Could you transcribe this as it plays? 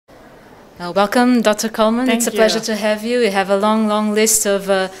Welcome, Dr. Coleman. Thank it's a you. pleasure to have you. You have a long list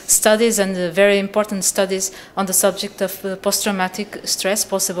of studies and very important studies on the subject of post-traumatic stress,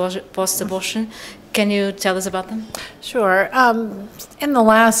 post-abortion. Can you tell us about them? Sure. In the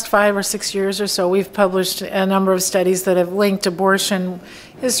last 5 or 6 years or so, we've published a number of studies that have linked abortion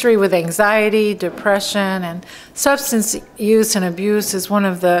history with anxiety, depression, and substance use and abuse is one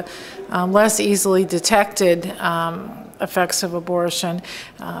of the less easily detected effects of abortion.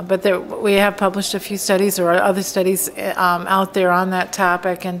 But we have published a few studies, or other studies out there on that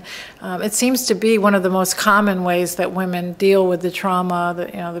topic, and it seems to be one of the most common ways that women deal with the trauma,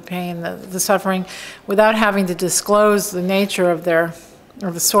 the pain, the suffering, without having to disclose the nature of the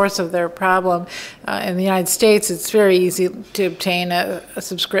source of their problem. In the United States, it's very easy to obtain a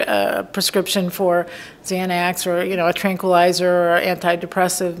prescription for Xanax or a tranquilizer or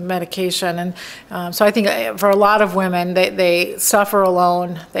antidepressive medication, and so I think for a lot of women, they suffer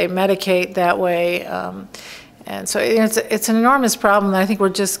alone, they medicate that way. And so it's an enormous problem that I think we're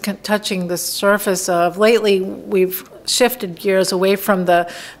just touching the surface of. Lately, we've shifted gears away from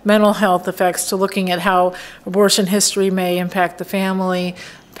the mental health effects to looking at how abortion history may impact the family,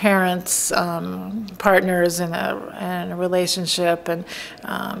 parents, partners in a relationship, and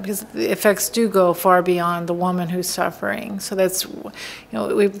because the effects do go far beyond the woman who's suffering. So that's,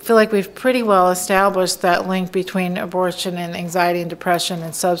 we feel like we've pretty well established that link between abortion and anxiety and depression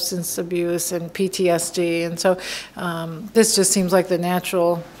and substance abuse and PTSD, and so this just seems like the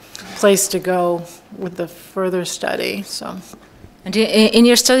natural place to go with the further study. So. And in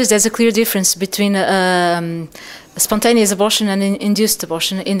your studies, there's a clear difference between spontaneous abortion and induced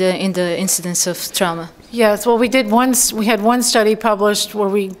abortion in the incidence of trauma. Yes, well, we had one study published where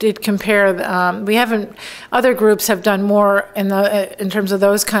we did compare. We haven't. Other groups have done more in terms of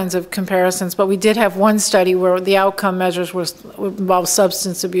those kinds of comparisons, but we did have one study where the outcome measures involved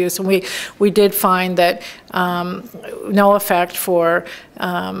substance abuse, and we did find that no effect for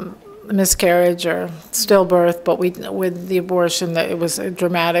miscarriage or stillbirth, but with the abortion, that it was a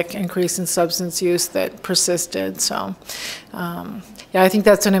dramatic increase in substance use that persisted. So, yeah, I think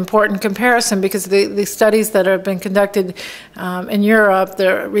that's an important comparison, because the studies that have been conducted in Europe,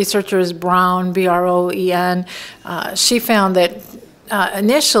 the researchers Brown, B-R-O-E-N, she found that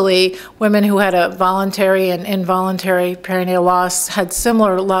initially, women who had a voluntary and involuntary perinatal loss had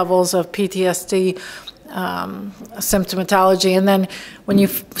similar levels of PTSD symptomatology, and then when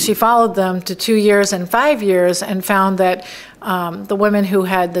she followed them to 2 years and 5 years and found that the women who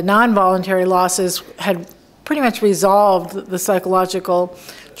had the non-voluntary losses had pretty much resolved the psychological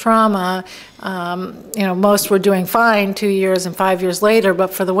trauma. Most were doing fine 2 years and 5 years later,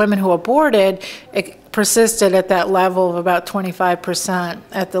 but for the women who aborted, it persisted at that level of about 25%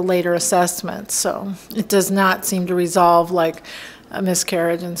 at the later assessments. So it does not seem to resolve like a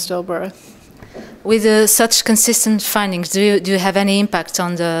miscarriage and stillbirth. With such consistent findings, do you have any impact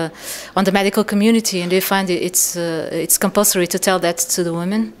on the medical community, and do you find it's compulsory to tell that to the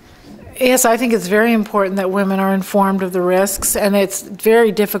women? Yes, I think it's very important that women are informed of the risks, and it's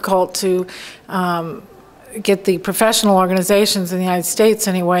very difficult to get the professional organizations in the United States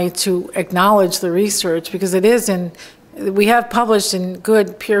anyway to acknowledge the research, because we have published in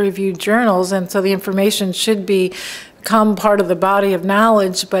good peer-reviewed journals, and so the information should become part of the body of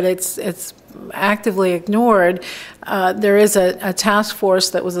knowledge, but it's actively ignored. There is a task force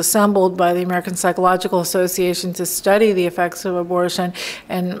that was assembled by the American Psychological Association to study the effects of abortion,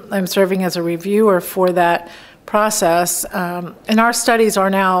 and I'm serving as a reviewer for that process. And our studies are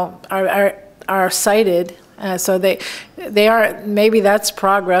now are cited. So they are, maybe that's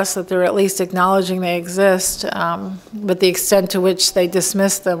progress, that they're at least acknowledging they exist, but the extent to which they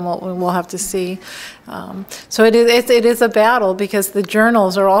dismiss them, we'll have to see. So it is a battle, because the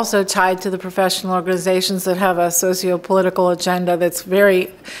journals are also tied to the professional organizations that have a socio-political agenda that's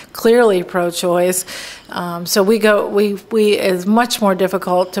very clearly pro-choice. So it's much more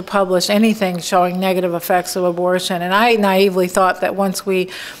difficult to publish anything showing negative effects of abortion. And I naively thought that once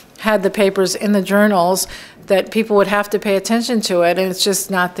we had the papers in the journals, that people would have to pay attention to it, and it's just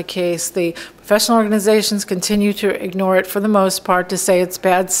not the case. The professional organizations continue to ignore it for the most part, to say it's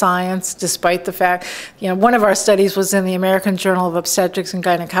bad science, despite the fact, one of our studies was in the American Journal of Obstetrics and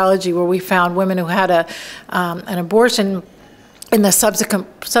Gynecology, where we found women who had an abortion in the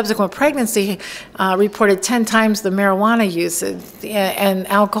subsequent pregnancy reported 10 times the marijuana usage, and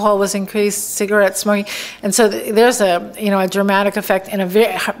alcohol was increased, cigarette smoking, and so there's a dramatic effect in a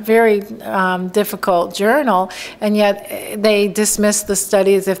very difficult journal, and yet they dismiss the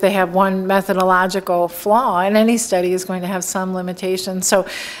study as if they have one methodological flaw, and any study is going to have some limitations. So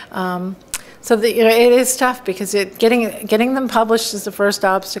So it is tough because getting them published is the first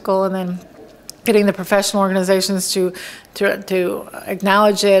obstacle, and then getting the professional organizations to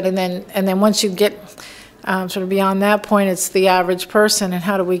acknowledge it, and then once you get sort of beyond that point, it's the average person, and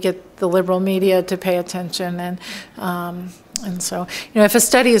how do we get the liberal media to pay attention? And so, if a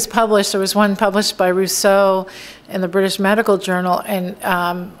study is published, there was one published by Rousseau in the British Medical Journal, and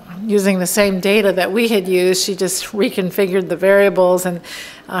using the same data that we had used, she just reconfigured the variables, and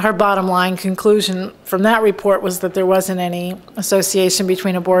her bottom line conclusion from that report was that there wasn't any association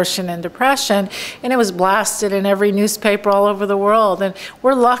between abortion and depression, and it was blasted in every newspaper all over the world. And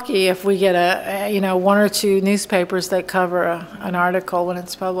we're lucky if we get one or two newspapers that cover an article when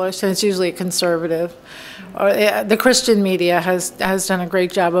it's published, and it's usually a conservative. Or the Christian media has done a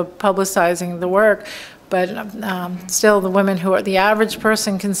great job of publicizing the work, but still the women who are the average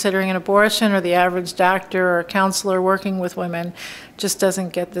person considering an abortion, or the average doctor or counselor working with women, just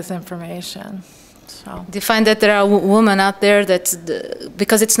doesn't get this information. So. Do you find that there are women out there that,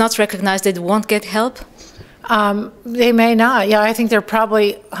 because it's not recognized, they won't get help? They may not. Yeah, I think there are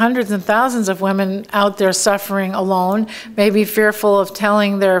probably hundreds and thousands of women out there suffering alone, maybe fearful of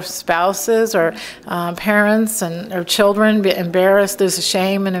telling their spouses or parents or children, be embarrassed. There's a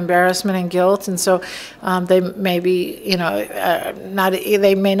shame and embarrassment and guilt, and so they may be,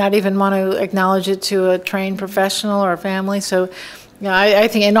 they may not even want to acknowledge it to a trained professional or a family. So. Yeah, I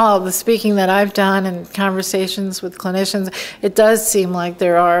think in all the speaking that I've done and conversations with clinicians, it does seem like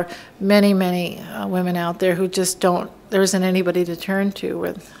there are many, many women out there who just there isn't anybody to turn to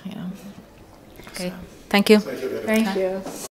with, Okay, thank you. Thank you.